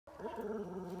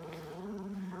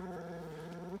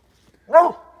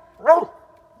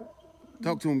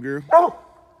Talk to him, girl.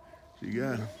 She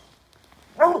got him.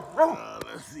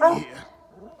 Let's see here.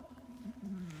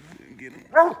 Get him.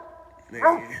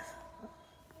 There he is.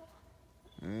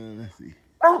 Let's see.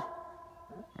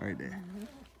 Right there.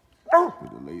 Put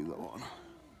the laser on him.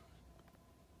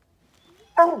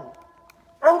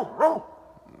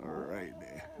 Right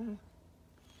there.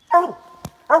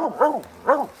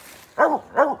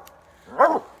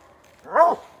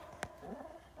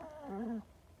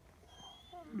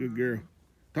 Good girl.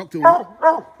 Talk to him.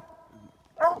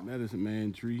 Medicine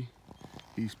man tree.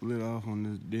 He split off on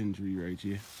this den tree right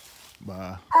here.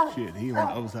 By shit, he on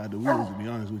the other side of the woods, to be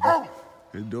honest with you.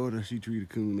 His daughter, she treated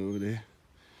Coon over there.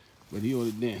 But he on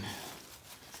the den.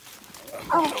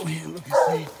 Get over here and look and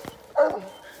see.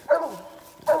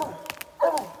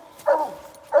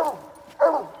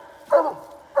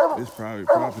 It's private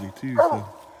property too, so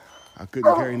I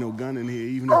couldn't carry no gun in here,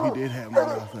 even if he did have one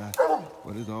outside.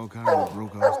 But there's all kinds of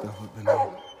broke out stuff up in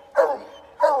here.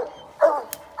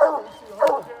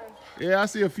 Yeah, I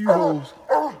see a few holes.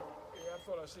 Yeah, I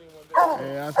thought I seen one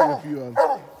there. Yeah, I see a few of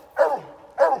them.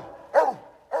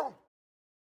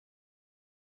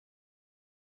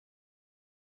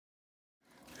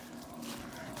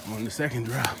 I'm on the second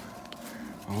drop.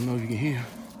 I don't know if you can hear,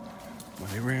 but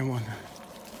they ran one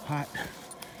hot,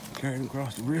 carried him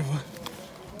across the river.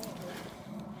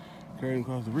 Carried him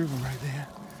across the river right there.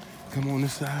 Come on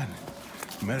this side.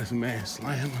 Medicine man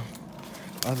slammed them.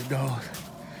 Other dogs.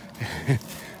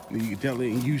 You can tell they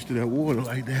ain't used to that water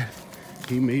like that.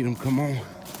 He made them come on.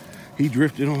 He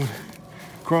drifted on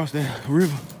across that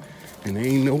river, and they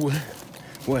ain't know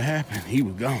what happened. He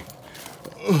was gone.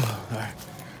 All right.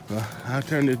 I'll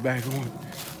turn this back on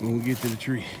when we get to the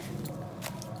tree.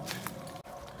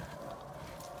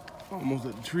 Almost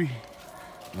at the tree.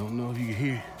 I don't know if you can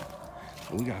hear it,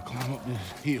 but we gotta climb up this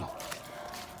hill.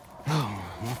 Oh,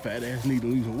 my fat ass need to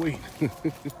lose some weight.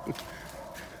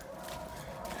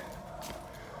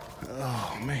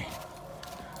 Oh man.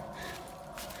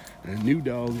 The new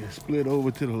dog is split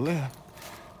over to the left,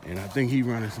 and I think he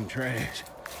running some trash.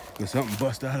 Cause something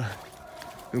bust out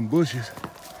of them bushes.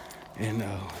 And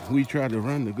we tried to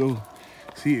run to go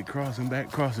see it crossing back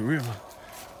across the river,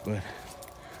 but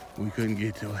we couldn't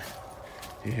get to it.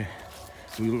 Yeah,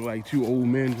 we look like two old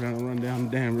men trying to run down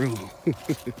the damn road.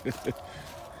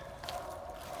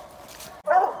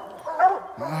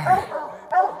 All right,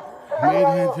 made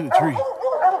it into the tree.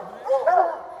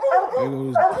 There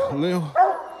goes Lil,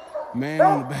 man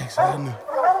on the backside, and the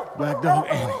black dog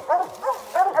Annie. All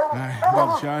right,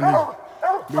 about to shine this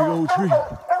big old tree.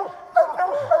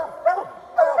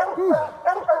 Whew.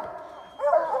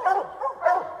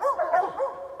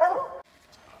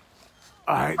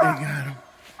 All right, they got him.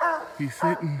 He's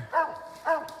sitting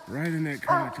right in that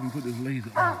couch and put his laser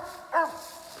on.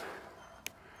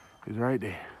 He's right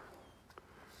there.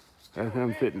 That's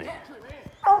him sitting there.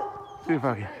 See if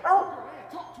I can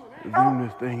zoom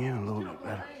this thing in a little bit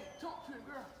better.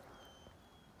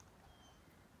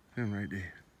 Him right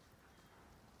there.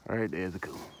 Right there's a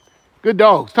Coon. Good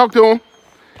dogs. Talk to him.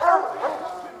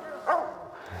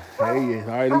 There he is.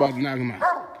 All right, I'm about to knock him out.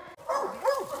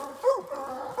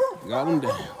 Got him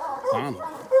down. Finally.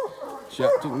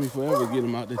 Shot took me forever to get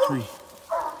him out the tree.